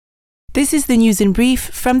This is the news in brief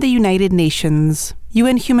from the United Nations.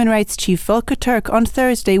 UN Human Rights Chief Volker Türk on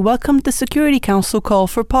Thursday welcomed the Security Council call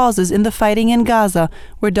for pauses in the fighting in Gaza,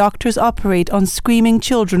 where doctors operate on screaming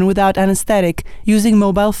children without anesthetic, using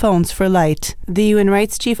mobile phones for light. The UN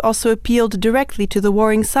Rights Chief also appealed directly to the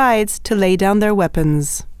warring sides to lay down their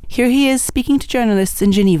weapons. Here he is speaking to journalists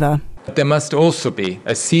in Geneva. There must also be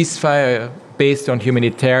a ceasefire based on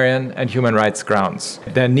humanitarian and human rights grounds.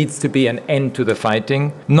 There needs to be an end to the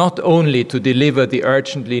fighting, not only to deliver the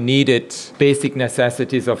urgently needed basic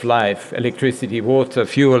necessities of life, electricity, water,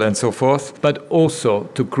 fuel, and so forth, but also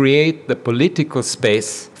to create the political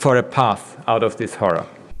space for a path out of this horror.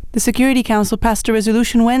 The Security Council passed a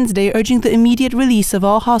resolution Wednesday urging the immediate release of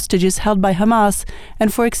all hostages held by Hamas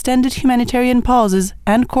and for extended humanitarian pauses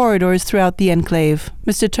and corridors throughout the enclave.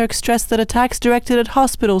 Mr. Türk stressed that attacks directed at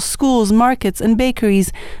hospitals, schools, markets, and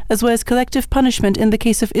bakeries, as well as collective punishment in the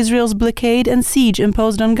case of Israel's blockade and siege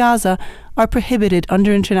imposed on Gaza, are prohibited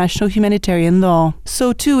under international humanitarian law.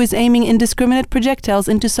 So too is aiming indiscriminate projectiles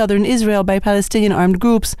into southern Israel by Palestinian armed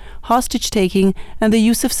groups, hostage-taking, and the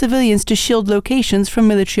use of civilians to shield locations from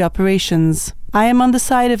military operations. I am on the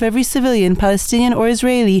side of every civilian, Palestinian or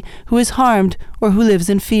Israeli, who is harmed or who lives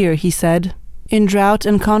in fear, he said. In drought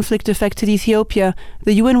and conflict-affected Ethiopia,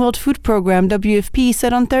 the UN World Food Programme WFP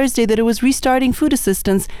said on Thursday that it was restarting food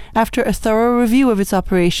assistance after a thorough review of its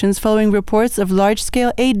operations following reports of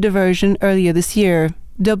large-scale aid diversion earlier this year.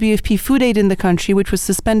 WFP food aid in the country, which was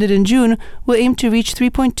suspended in June, will aim to reach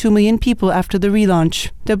 3.2 million people after the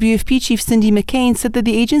relaunch. WFP Chief Cindy McCain said that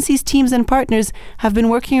the agency's teams and partners have been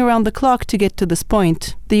working around the clock to get to this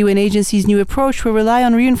point. The UN agency's new approach will rely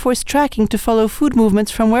on reinforced tracking to follow food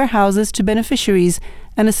movements from warehouses to beneficiaries,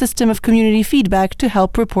 and a system of community feedback to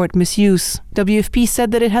help report misuse. WFP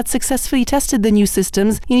said that it had successfully tested the new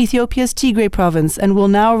systems in Ethiopia's Tigray province and will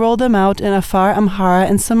now roll them out in Afar, Amhara,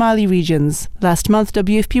 and Somali regions. Last month,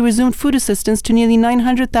 WFP resumed food assistance to nearly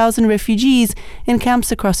 900,000 refugees in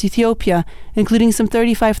camps across Ethiopia, including some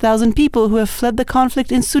 35,000 people who have fled the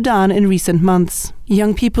conflict in Sudan in recent months.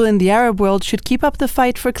 Young people in the Arab world should keep up the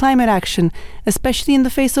fight for climate action, especially in the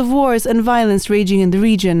face of wars and violence raging in the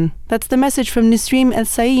region. That's the message from Nisrim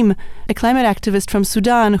El-Saim, a climate activist from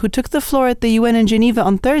Sudan who took the floor at the UN in Geneva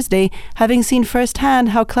on Thursday, having seen firsthand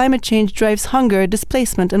how climate change drives hunger,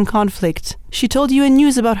 displacement, and conflict. She told UN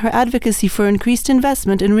News about her advocacy for increased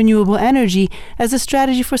investment in renewable energy as a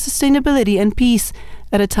strategy for sustainability and peace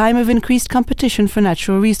at a time of increased competition for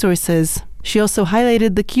natural resources. She also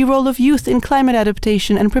highlighted the key role of youth in climate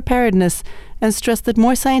adaptation and preparedness, and stressed that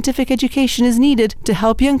more scientific education is needed to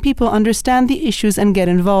help young people understand the issues and get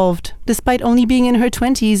involved. Despite only being in her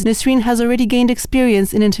 20s, Nisreen has already gained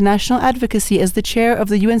experience in international advocacy as the chair of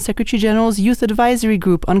the UN Secretary-General's Youth Advisory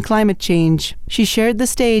Group on Climate Change. She shared the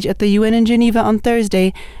stage at the UN in Geneva on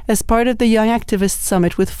Thursday as part of the Young Activists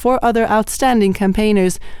Summit with 4 other outstanding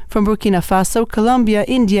campaigners from Burkina Faso, Colombia,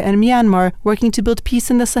 India, and Myanmar, working to build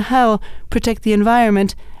peace in the Sahel, protect the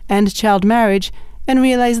environment, end child marriage, and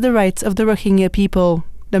realize the rights of the Rohingya people.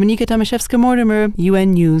 Dominika Tomaszewska-Mortimer,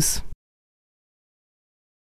 UN News.